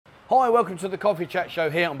Hi, welcome to the Coffee Chat Show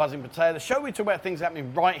here on Buzzing Pattaya, the show we talk about things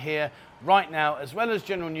happening right here, right now, as well as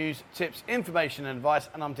general news, tips, information and advice.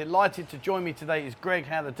 And I'm delighted to join me today is Greg.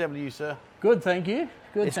 How the devil are you, sir? Good, thank you.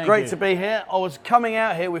 Good, it's great to be here. I was coming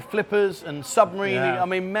out here with flippers and submarining. Yeah. I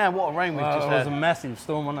mean, man, what a rain we've just had. It was a massive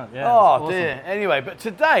storm, wasn't it? Yeah, oh, awesome. dear. Anyway, but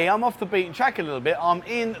today I'm off the beaten track a little bit. I'm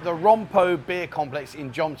in the Rompo Beer Complex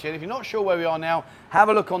in Jomtien. If you're not sure where we are now, have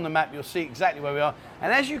a look on the map. You'll see exactly where we are.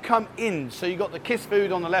 And as you come in, so you've got the Kiss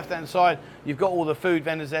Food on the left-hand side. You've got all the food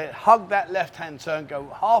vendors there. Hug that left-hand turn.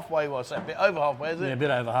 Go halfway. Well, so a bit over halfway, is it? Yeah, a bit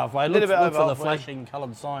over halfway. A little bit over for halfway. the flashing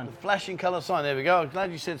coloured sign. The flashing colour sign. There we go. I'm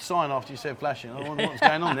glad you said sign after you said flashing. I wonder what's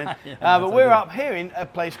going on then. Yeah, but we're up here in a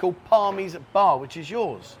place called Palmy's Bar, which is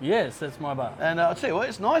yours. Yes, that's my bar. And I'll tell you what,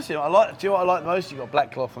 it's nice here. Do you know what I like most? You've got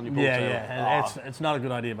black cloth on your pool table. Yeah. It's not a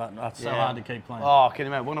good idea, but it's so hard to keep clean. Oh, can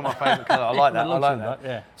you imagine? One of my favourite colours. I like that. I like that.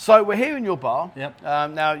 Yeah. So we're here in your bar. Yep.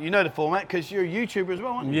 Now, you know the format because you're a YouTuber as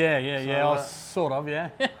well, aren't you? Yeah. Sort of, yeah.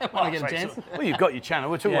 When I get a chance. Well, you've got your channel.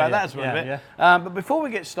 We'll talk about that as well a bit. Yeah. But before we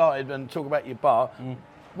get started and talk about your bar,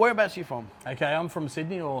 whereabouts are you from? Okay, I'm from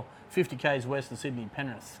Sydney, or 50 k's west of Sydney,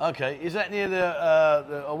 Penrith. Okay, is that near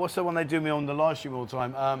the what's the one they do me on the live stream all the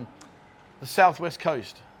time? The southwest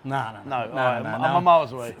coast. No. I'm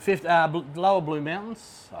miles away. Lower Blue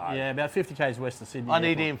Mountains. Right. Yeah, about 50 k's west of Sydney. I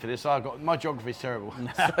need Ian for this. My geography's terrible.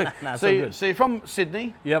 So you're from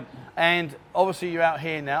Sydney. Yep. And obviously you're out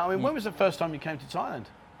here now. I mean, when was the first time you came to Thailand?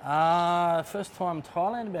 First time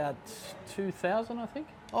Thailand about 2000, I think.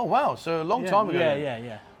 Oh wow, so a long time ago.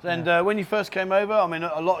 Yeah. And when you first came over, I mean,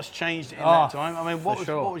 a lot has changed in that time. I mean, what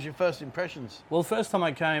was your first impressions? Well, the first time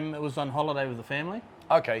I came, it was on holiday with the family.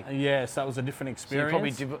 Okay. Yeah, so that was a different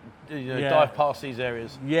experience. So you probably dive past these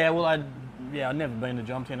areas. Yeah, well, I'd never been to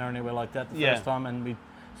Jomtien or anywhere like that the first time, and we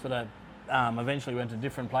sort of eventually went to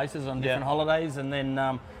different places on different holidays, and then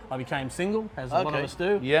I became single, as a lot of us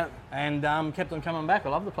do. Yeah. And kept on coming back. I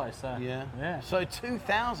love the place. So, yeah. So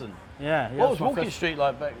 2000. Yeah. What was Walking Street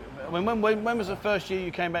like back? I mean, when was the first year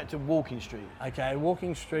you came back to Walking Street? Okay,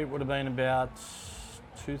 Walking Street would have been about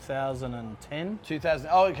 2010. 2000.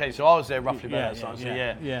 Oh, okay. So I was there roughly about that time. So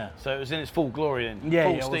yeah. So it was in its full glory then.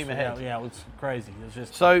 Full steam ahead. Yeah, it was crazy. It was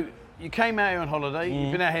just. So you came out here on holiday.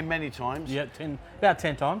 You've been out here many times. Yeah, about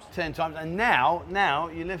 10 times. 10 times. And now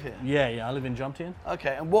you live here. Yeah. I live in Jomtien.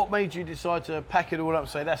 Okay. And what made you decide to pack it all up and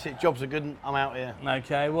say, that's it, jobs are good and I'm out here?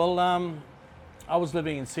 Okay. Well, I was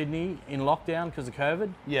living in Sydney in lockdown because of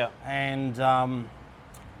COVID. Yeah. And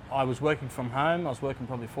I was working from home. I was working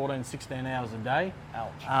probably 14, 16 hours a day.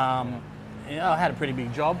 Ouch. I had a pretty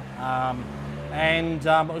big job. And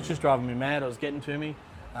it was just driving me mad. It was getting to me.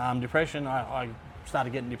 Depression, I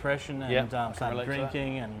started getting depression and started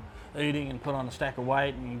drinking and eating and put on a stack of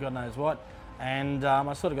weight and God knows what. And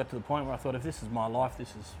I sort of got to the point where I thought, if this is my life, this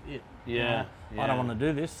is it. Yeah. I don't want to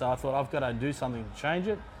do this. So I thought, I've got to do something to change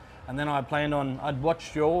it. And then I planned on, I'd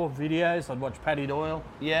watched your videos, I'd watched Paddy Doyle.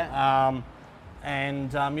 Yeah.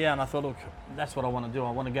 And I thought, look, that's what I want to do.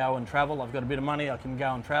 I want to go and travel. I've got a bit of money, I can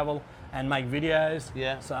go and travel and make videos.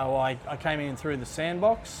 Yeah. So I came in through the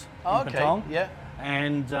Sandbox in Patong. Yeah.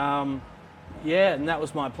 And and that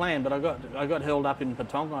was my plan. But I got held up in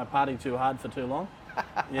Patong. I partied too hard for too long.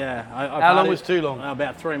 Yeah. How long was too long?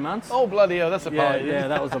 About 3 months. Oh bloody hell, that's a party. Yeah,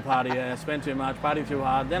 that was a party. Yeah, spent too much, partied too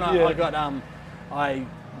hard. Then I got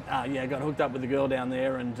got hooked up with a girl down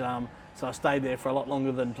there, and so I stayed there for a lot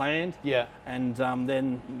longer than planned. Yeah. And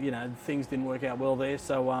then things didn't work out well there,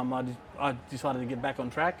 so I decided to get back on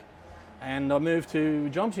track, and I moved to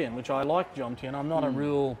Jomtien, which I like Jomtien. I'm not a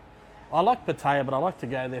real. I like Pattaya, but I like to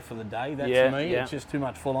go there for the day. That's me. Yeah. It's just too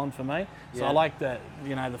much full on for me. So I like the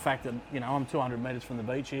fact that I'm 200 metres from the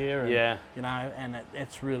beach here. And, and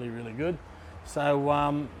it's really, really good.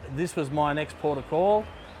 So this was my next port of call,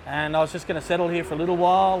 and I was just going to settle here for a little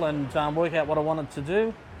while and work out what I wanted to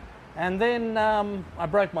do. And then I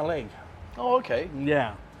broke my leg. Oh, okay.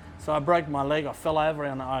 Yeah. So I broke my leg. I fell over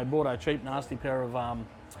and I bought a cheap, nasty pair of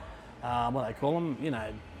what they call them,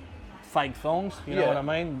 fake thongs. You know what I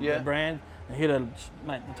mean? Yeah. The brand. I hit the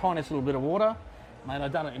tiniest little bit of water. Mate,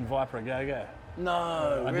 I'd done it in Viper a Go-Go.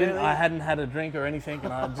 No, really? I hadn't had a drink or anything,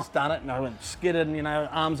 and I'd just done it, and I went skidded, and,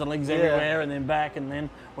 arms and legs everywhere, and then back, and then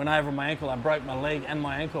went over my ankle. I broke my leg and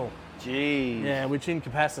my ankle. Jeez. Yeah, which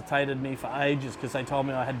incapacitated me for ages because they told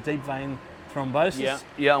me I had deep vein thrombosis.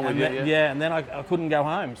 Yeah, I'm with you. Yeah, and then I couldn't go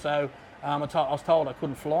home, so I was told I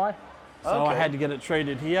couldn't fly, so I had to get it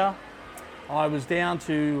treated here. I was down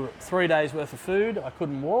to 3 days worth of food. I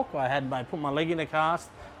couldn't walk. I put my leg in a cast,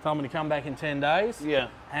 told me to come back in 10 days. Yeah.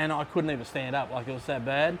 And I couldn't even stand up, like it was so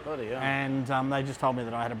bad. Bloody hell. And they just told me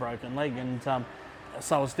that I had a broken leg. And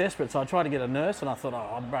So I was desperate. So I tried to get a nurse, and I thought,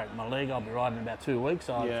 I broke my leg. I'll be right in about 2 weeks.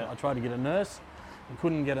 So I tried to get a nurse, and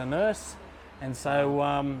couldn't get a nurse, and so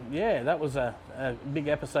that was a big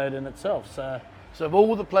episode in itself. So of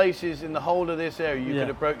all the places in the whole of this area you could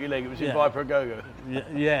have broke your leg, it was in Viper-A-Go-Go.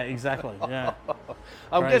 Yeah, exactly. Yeah.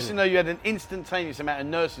 I'm guessing though you had an instantaneous amount of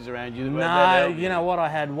nurses around you. No, you know what? I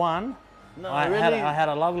had one. No, I really? had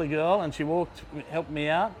a lovely girl, and she helped me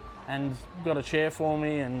out, and got a chair for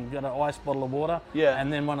me, and got an ice bottle of water. Yeah.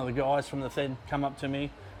 And then one of the guys from the Fed come up to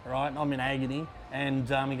me, right? And I'm in agony, and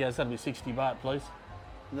he goes, "That'll be 60 baht, please."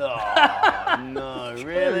 No,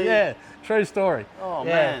 really? Yeah, true story. Oh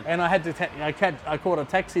man! And I had to. I caught a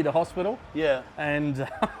taxi to hospital. Yeah. And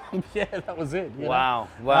that was it. Wow.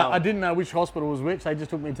 I didn't know which hospital was which. They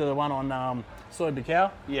just took me to the one on Soi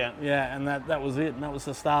Buakhao. Yeah. Yeah, and that was it. And that was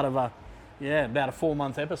the start of about a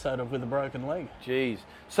 4-month episode with a broken leg. Jeez.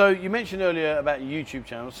 So you mentioned earlier about your YouTube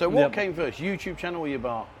channel. So what came first, YouTube channel or your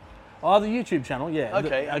bar? Oh, the YouTube channel, yeah.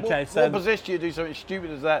 Okay. What possessed you to do something stupid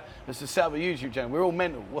as that, as to set up a YouTube channel? We're all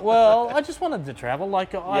mental. Well, I just wanted to travel.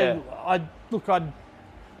 Like I'd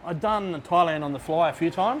done Thailand on the fly a few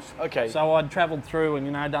times. Okay. So I'd travelled through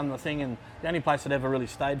and done the thing, and the only place I'd ever really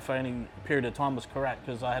stayed for any period of time was Korat,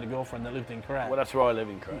 because I had a girlfriend that lived in Korat. Well, that's where I live,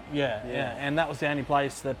 in Korat. Yeah, and that was the only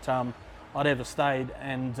place that I'd ever stayed,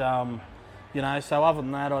 and so other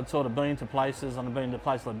than that, I'd sort of been to places, and I've been to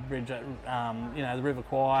places like the River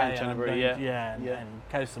Kwai, and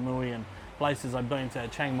Koh Samui, and places I've been to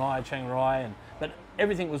Chiang Mai, Chiang Rai, but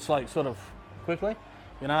everything was like sort of quickly.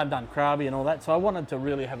 I'd done Krabi and all that, so I wanted to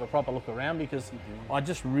really have a proper look around, because I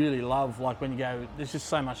just really love, like, when you go, there's just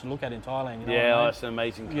so much to look at in Thailand. It's an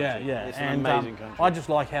amazing country. Yeah. It's an amazing country. I just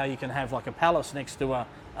like how you can have like a palace next to a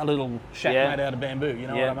little shack made out of bamboo, you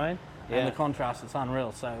know what I mean? Yeah. And the contrast, it's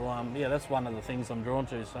unreal. So that's one of the things I'm drawn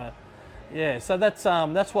to. So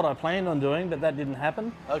that's what I planned on doing, but that didn't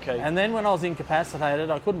happen. Okay. And then when I was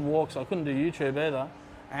incapacitated, I couldn't walk, so I couldn't do YouTube either.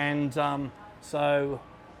 And so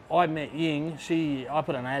I met Ying. I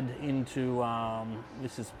put an ad into,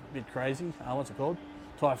 this is a bit crazy, what's it called?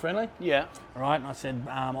 Thai Friendly. Yeah. All right, and I said,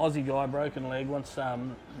 Aussie guy, broken leg,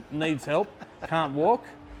 needs help, can't walk,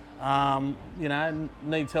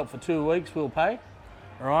 needs help for 2 weeks, we'll pay.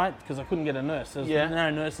 All right, because I couldn't get a nurse. There's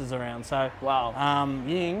no nurses around. So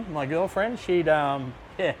Ying, my girlfriend, she'd come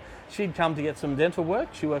to get some dental work.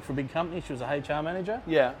 She worked for a big company. She was a HR manager.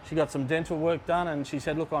 Yeah. She got some dental work done, and she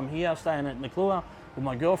said, "Look, I'm here staying at Nuklua with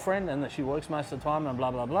my girlfriend, and that she works most of the time, and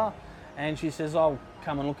blah blah blah." And she says, "I'll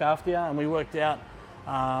come and look after you." And we worked out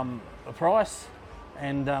a price.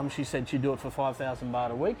 And she said she'd do it for 5,000 baht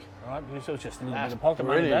a week, right? Because it was just a little bit of pocket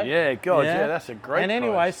money. Yeah, God, that's a great And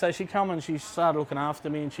anyway, price. so she'd come and she started looking after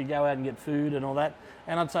me, and she'd go out and get food and all that.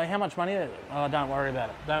 And I'd say, "How much money?" "Oh, don't worry about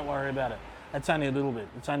it. Don't worry about it. It's only a little bit.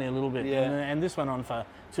 It's only a little bit." Yeah. And this went on for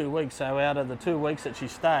 2 weeks. So out of the 2 weeks that she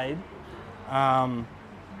stayed,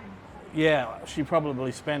 she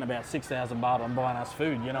probably spent about 6,000 baht on buying us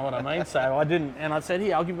food. You know what I mean? So I didn't, and I said,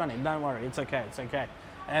 "Here, I'll give you money. Don't worry. It's okay. It's okay."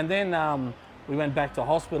 And then we went back to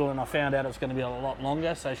hospital, and I found out it was going to be a lot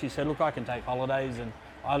longer. So she said, "Look, I can take holidays, and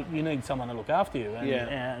you need someone to look after you."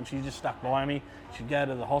 And she just stuck by me. She'd go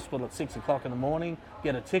to the hospital at 6 o'clock in the morning,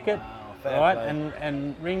 get a ticket, right,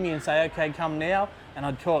 and ring me and say, "Okay, come now." And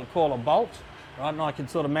I'd call a Bolt, right, and I could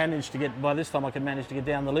sort of manage to get. By this time, I could manage to get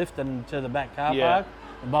down the lift and to the back car park.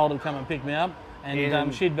 The Bolt would come and pick me up.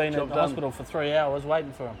 And she'd been at the hospital for 3 hours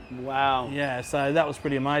waiting for him. Wow. Yeah, so that was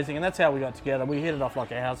pretty amazing. And that's how we got together. We hit it off like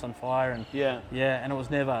a house on fire. And and it was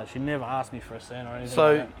she never asked me for a cent or anything.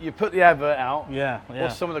 So like that. you put the advert out. Yeah.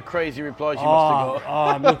 What's some of the crazy replies you must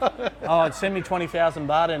have got? Send me 20,000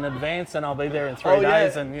 baht in advance and I'll be there in 3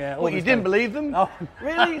 days. And What, you didn't believe them? Oh,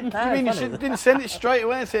 really? No, you mean you didn't send it straight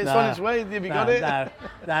away and say it's on its way? Have you got it?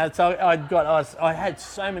 No. So I had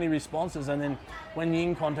so many responses, and then when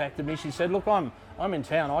Ying contacted me, she said, "Look, I'm in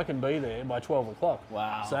town. I can be there by 12 o'clock."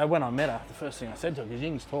 Wow. So when I met her, the first thing I said to her, because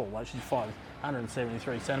Ying's tall, like she's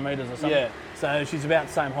 573 centimetres or something. Yeah. So she's about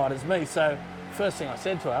the same height as me. So first thing I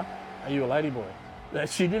said to her, "Are you a ladyboy?"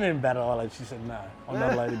 She didn't even bat an eyelid. She said, "No, I'm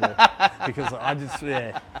not a ladyboy," because I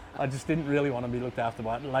just didn't really want to be looked after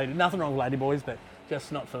by a lady. Nothing wrong with ladyboys, but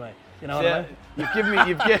just not for me. You know what I mean?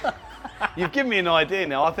 You've given me an idea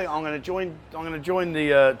now. I think I'm going to join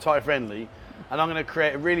the Thai Friendly. And I'm going to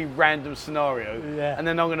create a really random scenario, and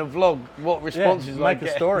then I'm going to vlog what responses I get. Make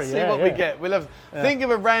a story, see what we get. We'll think of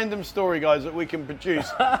a random story, guys, that we can produce,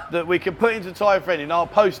 that we can put into Thai Friendly, and I'll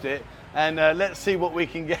post it. and let's see what we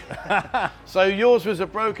can get. So yours was a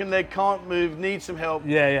broken leg, can't move, needs some help.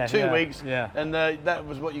 2 weeks. And that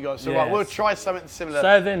was what you got. So right, we'll try something similar.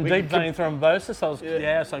 So then deep vein thrombosis.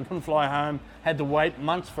 So I couldn't fly home. Had to wait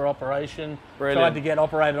months for operation. Tried to get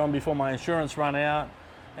operated on before my insurance ran out.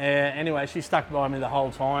 Anyway, she stuck by me the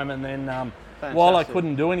whole time, and then while I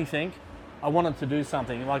couldn't do anything, I wanted to do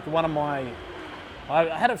something. Like I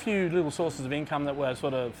had a few little sources of income that were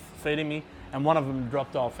sort of feeding me, and one of them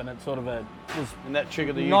dropped off, and it sort of was and that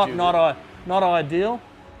triggered the YouTube. Not ideal.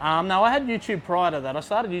 No, I had YouTube prior to that. I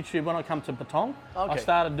started YouTube when I come to Patong. I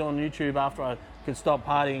started doing YouTube after I could stop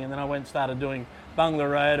partying, and then I started doing Bungalow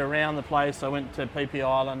Road around the place. I went to PP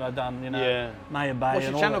Island. I've done, Maya Bay. What's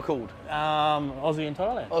your channel called? Aussie in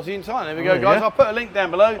Thailand. Aussie in Thailand. There we go, guys. I'll put a link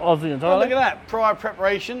down below. Aussie in Thailand. Look at that. Prior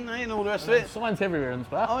preparation and all the rest of it. Signs everywhere in the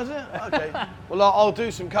spa. Oh, is it? Okay. Well, I'll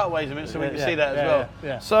do some cutaways in a minute so we can see that as well.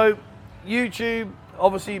 Yeah. So, YouTube,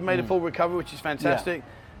 obviously you've made a full recovery, which is fantastic.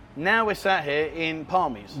 Now we're sat here in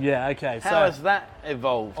Palmies. Yeah, okay. How has that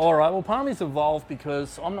evolved? All right, well, Palmies evolved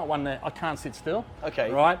because I'm not one that I can't sit still.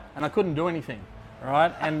 Okay. Right, and I couldn't do anything.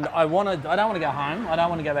 Right, and I don't want to go home. I don't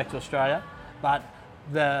want to go back to Australia, but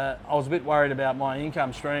I was a bit worried about my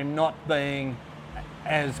income stream not being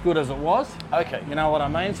as good as it was. Okay. You know what I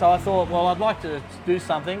mean? So I thought, well, I'd like to do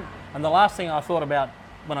something. And the last thing I thought about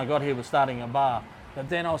when I got here was starting a bar. But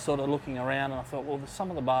then I was sort of looking around and I thought, well, some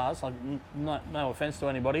of the bars, like no offence to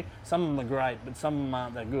anybody, some of them are great, but some of them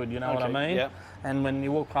aren't that good, you know what I mean? Yeah. And when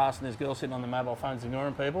you walk past and there's girls sitting on their mobile phones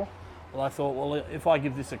ignoring people, well, I thought, well, if I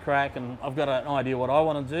give this a crack and I've got an idea what I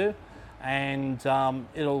want to do, and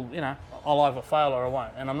it'll, I'll either fail or I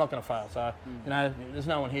won't, and I'm not going to fail. So, there's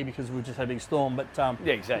no one here because we just had a big storm, but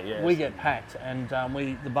we get packed, and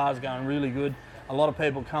the bar's going really good. A lot of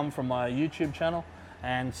people come from my YouTube channel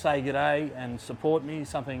and say g'day and support me.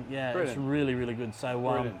 It's really, really good.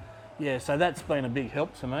 So, so that's been a big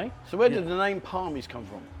help to me. So where did the name Palmies come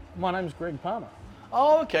from? My name's Greg Palmer.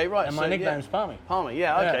 Oh, okay, right. And my nickname's Palmy. Palmy,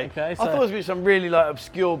 okay. Okay, I thought it was going to be some really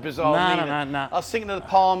obscure, bizarre meaning. No. I was thinking of the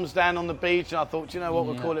palms down on the beach, and I thought, you know what,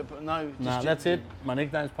 we'll call it, but no. That's it. My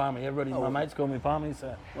nickname's Palmy. My mates call me Palmy.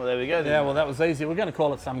 So. Well, there we go. Yeah, well, that was easy. We're going to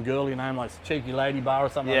call it some girly name, like Cheeky Lady Bar or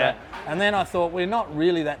something like that. And then I thought, we're not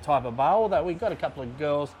really that type of bar, although we've got a couple of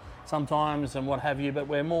girls sometimes and what have you, but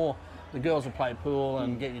we're more... The girls will play pool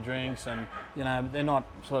and get you drinks, and they're not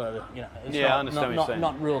sort of it's I understand what you're saying.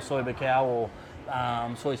 Not real soy bacao or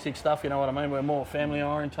soy six stuff. You know what I mean? We're more family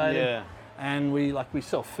orientated. Yeah. And we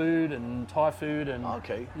sell food and Thai food and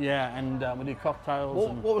and we do cocktails.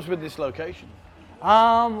 What was with this location?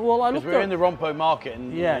 Well, I looked. We're in the Rompo market.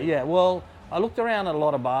 And, Well, I looked around at a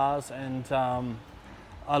lot of bars, and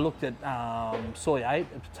I looked at Soy 8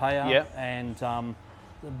 at Pattaya, and.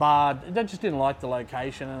 The bar, I just didn't like the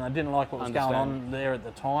location, and I didn't like what was going on there at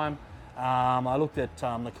the time. I looked at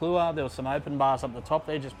the Klua. There were some open bars up the top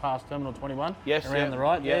there, just past Terminal 21, around the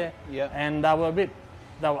right there. Yeah. And they were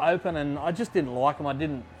open, and I just didn't like them. I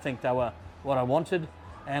didn't think they were what I wanted.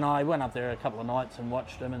 And I went up there a couple of nights and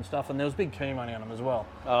watched them and stuff, and there was big key money on them as well.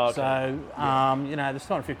 Oh, okay. So, there's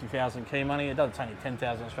 250,000 key money. It doesn't only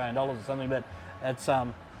 10,000 Australian dollars or something, but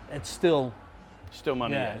it's still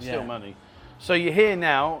money. Still money. So you're here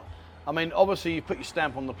now. I mean, obviously you put your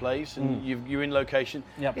stamp on the place and you're in location.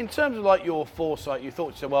 Yep. In terms of like your foresight, you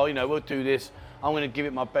thought, so, well, we'll do this. I'm going to give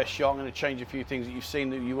it my best shot. I'm going to change a few things that you've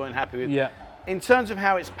seen that you weren't happy with. Yeah. In terms of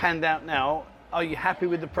how it's panned out now, are you happy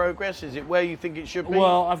with the progress? Is it where you think it should be?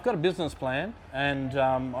 Well, I've got a business plan, and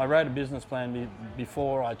I wrote a business plan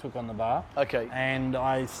before I took on the bar. Okay. And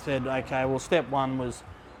I said, okay, well, step one was,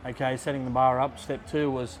 setting the bar up. Step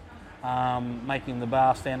two was making the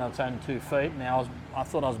bar stand on its own 2 feet. Now, I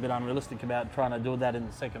thought I was a bit unrealistic about trying to do that in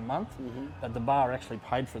the second month, but the bar actually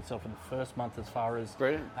paid for itself in the first month as far as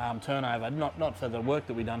turnover. Not for the work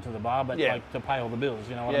that we done to the bar, but to pay all the bills,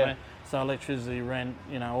 you know what I mean? So electricity, rent,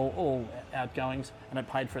 all outgoings, and it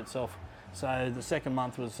paid for itself. So the second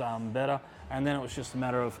month was better, and then it was just a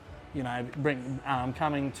matter of,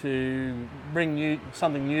 coming to bring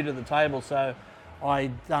something new to the table. So I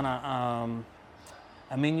done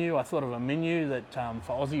a menu. I thought of a menu that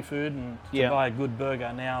for Aussie food and to buy a good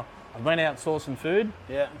burger. Now, I've been out sourcing food,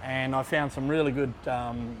 and I found some really good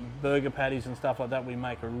burger patties and stuff like that. We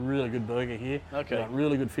make a really good burger here. Okay. We've got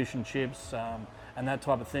really good fish and chips and that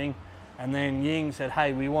type of thing. And then Ying said,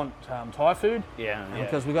 hey, we want Thai food.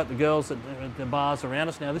 Because we got the girls at the bars around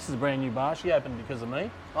us. Now, this is a brand new bar. She opened because of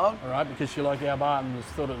me. Oh. All right, because she liked our bar and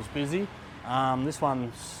thought it was busy. This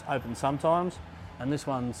one's open sometimes. And this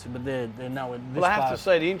one's, but they're nowhere. Well, I have to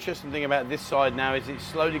say, the interesting thing about this side now is it's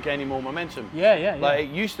slowly gaining more momentum. Yeah. Like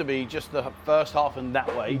it used to be just the first half and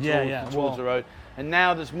that way towards the road. and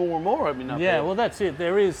now there's more and more opening up. Yeah, here. well, that's it.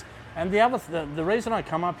 There is, and the reason I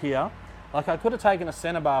come up here, like I could have taken a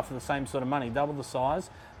centre bar for the same sort of money, double the size,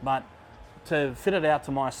 but to fit it out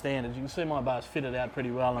to my standards, you can see my bar's fitted out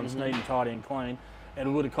pretty well and it's neat and tidy and clean. It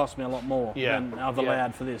would have cost me a lot more than I've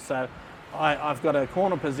allowed for this. So I've got a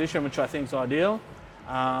corner position which I think is ideal.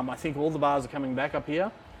 I think all the bars are coming back up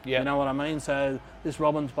here. Yeah. You know what I mean? So this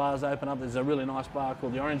Robbins bar's open up. There's a really nice bar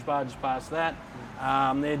called the Orange Bar just past that.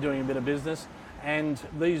 They're doing a bit of business. And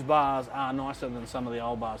these bars are nicer than some of the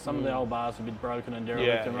old bars. Some of the old bars are a bit broken and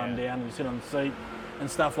derelict and run down and you sit on the seat and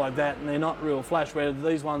stuff like that. And they're not real flash, where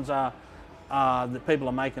these ones are, the people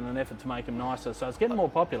are making an effort to make them nicer. So it's getting more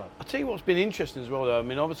popular. I'll tell you what's been interesting as well, though. I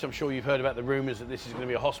mean, obviously, I'm sure you've heard about the rumours that this is going to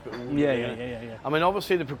be a hospital. Yeah. I mean,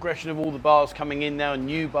 obviously, the progression of all the bars coming in now, and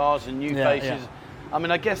new bars and new faces. Yeah. I mean,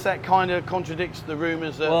 I guess that kind of contradicts the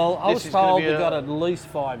rumours that I was told we've got at least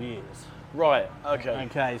 5 years. Right, okay.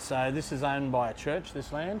 Okay, so this is owned by a church,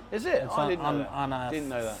 this land. Is it? It's I didn't know that. On a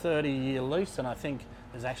 30-year lease, and I think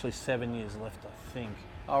there's actually 7 years left, I think.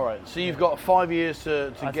 All right, so you've got 5 years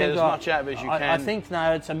to get as much out of it as you can. I think,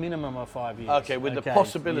 no, it's a minimum of 5 years. Okay, with the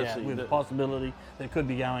possibility. Yeah, with the possibility that could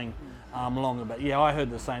be going longer. But yeah, I heard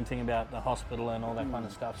the same thing about the hospital and all that kind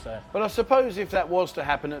of stuff. So. But I suppose if that was to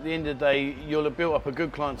happen, at the end of the day, you'll have built up a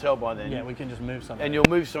good clientele by then. Yeah, we can just move somewhere. And you'll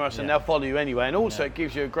move somewhere else and they'll follow you anyway. And also it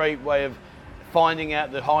gives you a great way of finding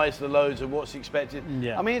out the highs, the lows of what's expected.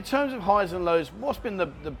 Yeah. I mean, in terms of highs and lows, what's been the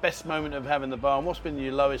best moment of having the bar and what's been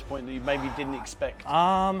your lowest point that you maybe didn't expect?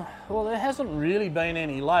 Well, there hasn't really been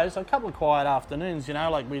any lows. A couple of quiet afternoons, you know,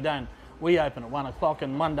 like we open at 1 o'clock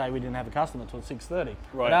and one day we didn't have a customer until 6:30. Right.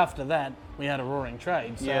 But after that, we had a roaring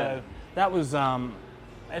trade. So that was,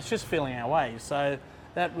 it's just feeling our way. So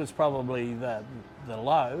that was probably the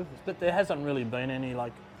low, but there hasn't really been any,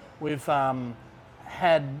 like, we've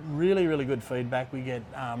had really, really good feedback. We get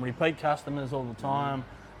repeat customers all the time.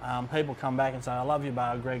 People come back and say, I love your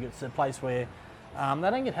bar, Greg. It's a place where they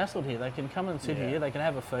don't get hassled here. They can come and sit here, they can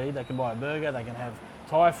have a feed, they can buy a burger, they can have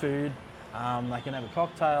Thai food, they can have a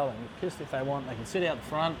cocktail, they can get pissed if they want, they can sit out the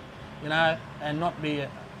front, you know, and not be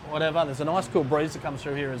whatever. There's a nice cool breeze that comes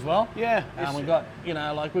through here as well. Yeah. We've got, you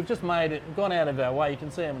know, like we've just made it, gone out of our way. You can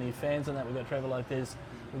see how many fans in that we've got, Trevor, like there's,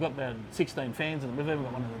 we've got about 16 fans and we've even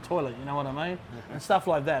got one in the toilet, you know what I mean? And stuff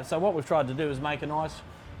like that. So what we've tried to do is make a nice,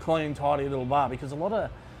 clean, tidy little bar, because a lot of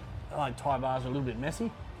like Thai bars are a little bit messy,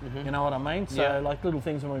 you know what I mean? So like little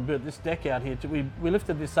things when we built this deck out here, we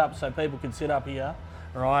lifted this up so people could sit up here,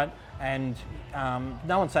 right? And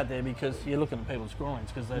no one sat there because you're looking at people's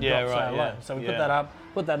groins because they're dropped so low. So we put that up,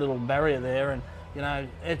 put that little barrier there, and you know,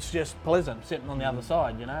 it's just pleasant sitting on the other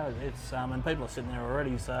side, you know? It's and people are sitting there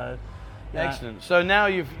already, so... Excellent. So now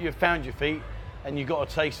you've found your feet and you've got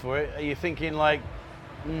a taste for it. Are you thinking like,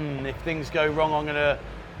 if things go wrong, I'm going to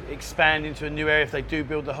expand into a new area if they do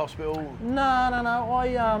build the hospital? No.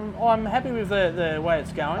 I'm happy with the way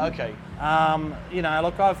it's going. Okay. You know,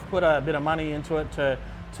 look, I've put a bit of money into it to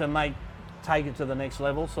take it to the next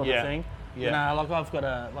level, sort of thing. Yeah. You know,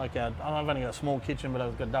 like I've only got a small kitchen, but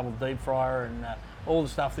I've got a double deep fryer and all the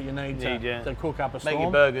stuff that you need to cook up a storm. Make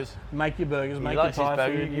your burgers. Make your like Thai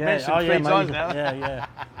food. You mentioned 3 times now. Yeah.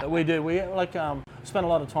 But we do. We spend a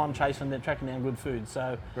lot of time tracking down good food.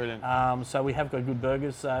 So brilliant. So we have got good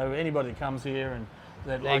burgers. So anybody that comes here and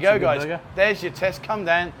there you go, guys. Burger. There's your test. Come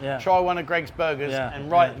down, try one of Greg's burgers, and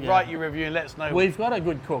write your review and let us know. We've got a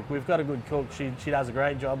good cook. She does a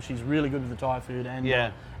great job. She's really good with the Thai food,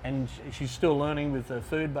 and she's still learning with the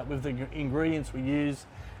food, but with the ingredients we use,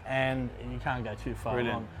 and you can't go too far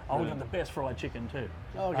wrong. We've got the best fried chicken too.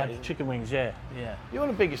 Okay. Chicken wings, yeah. You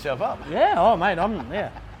want to big yourself up? Yeah,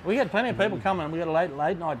 mate, we get plenty of people coming. We got a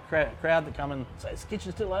late night crowd that come and say, "Is the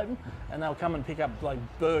kitchen still open?" And they'll come and pick up like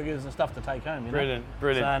burgers and stuff to take home. You know?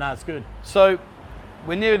 Brilliant. So no, it's good. So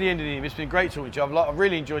we're near the end of the evening. It's been great talking to you. I've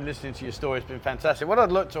really enjoyed listening to your story. It's been fantastic. What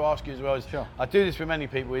I'd like to ask you as well is, I do this with many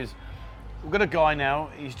people, is we've got a guy now.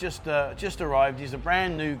 He's just arrived. He's a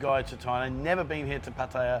brand new guy to Thailand. Never been here to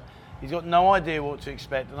Pattaya. He's got no idea what to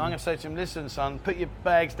expect. And I'm going to say to him, listen, son, put your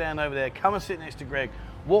bags down over there. Come and sit next to Greg.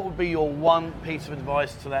 What would be your one piece of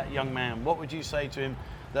advice to that young man? What would you say to him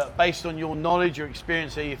that, based on your knowledge, your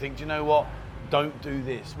experience here, you think, do you know what? Don't do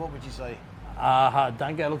this. What would you say?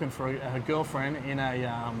 Don't go looking for a girlfriend in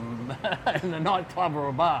a nightclub or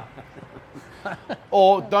a bar.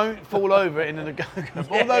 Or don't fall over in a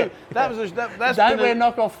although that's don't wear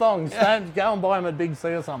knockoff thongs. Don't go and buy them at Big C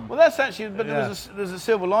or something. Well, that's actually, but there's a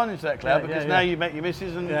silver lining to that, Cloud, because now you met your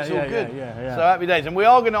missus and it's all good. So happy days, and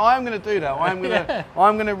I am going to do that.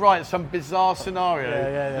 I'm going to write some bizarre scenario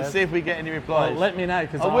and see if we get any replies. Well, let me know,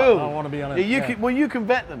 because I will. I want to be on it. You can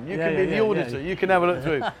vet them. You can be the auditor. You can have a look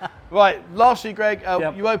through. Right, lastly, Greg,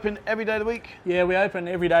 Yep. you open every day of the week? Yeah, we open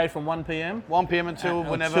every day from 1 p.m. 1 p.m. until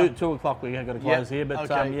whenever? 2 o'clock we've got to close here. But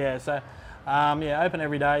okay. yeah, so yeah, open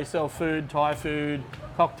every day, sell food, Thai food,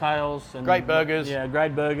 cocktails. And great burgers. Yeah,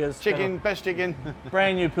 great burgers. Chicken, best chicken.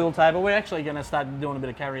 Brand new pool table. We're actually going to start doing a bit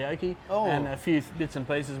of karaoke. Oh. And a few bits and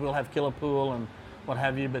pieces. We'll have killer pool and what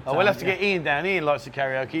have you. But we'll have to get Ian down. Ian likes the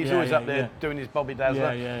karaoke. He's always up there doing his Bobby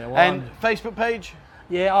Dazzler. Well, and Facebook page?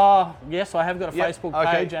 Yeah, yes, I have got a Facebook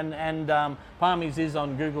okay. page, and Palmies is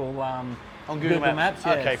on Google. On Google Maps.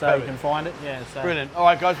 Yeah, Okay, so perfect. you can find it. Yeah, so. Brilliant. All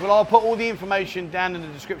right, guys. Well, I'll put all the information down in the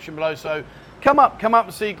description below. So come up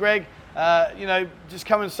and see Greg. You know, just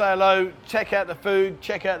come and say hello. Check out the food.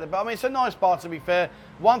 Check out the bar. I mean, it's a nice bar, to be fair.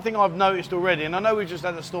 One thing I've noticed already, and I know we've just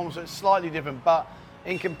had a storm, so it's slightly different, but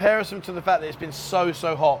in comparison to the fact that it's been so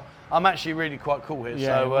hot, I'm actually really quite cool here.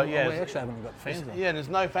 Yeah, so we actually haven't got fans on. Yeah, there's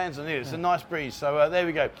no fans on here. It's a nice breeze. So there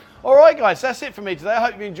we go. All right, guys, that's it for me today. I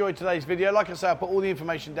hope you enjoyed today's video. Like I say, I'll put all the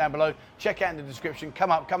information down below. Check out in the description.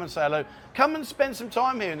 Come and say hello. Come and spend some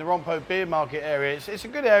time here in the Rompo Beer Market area. It's a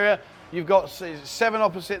good area. You've got 7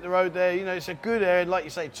 opposite the road there. You know, it's a good area. Like you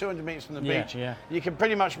say, 200 metres from the beach. Yeah. You can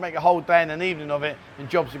pretty much make a whole day and an evening of it, and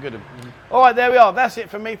jobs are good. All right, there we are. That's it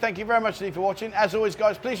from me. Thank you very much indeed for watching. As always,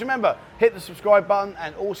 guys, please remember, hit the subscribe button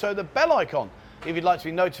and also the bell icon if you'd like to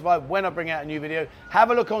be notified when I bring out a new video.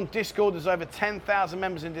 Have a look on Discord. There's over 10,000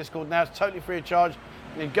 members in Discord now. It's totally free of charge.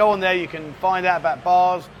 You can go on there. You can find out about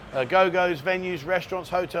bars, go-go's, venues, restaurants,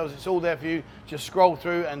 hotels. It's all there for you. Just scroll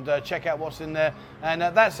through and check out what's in there. And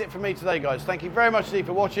that's it for me today, guys. Thank you very much indeed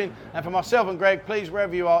for watching. And for myself and Greg, please,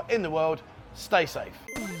 wherever you are in the world, stay safe.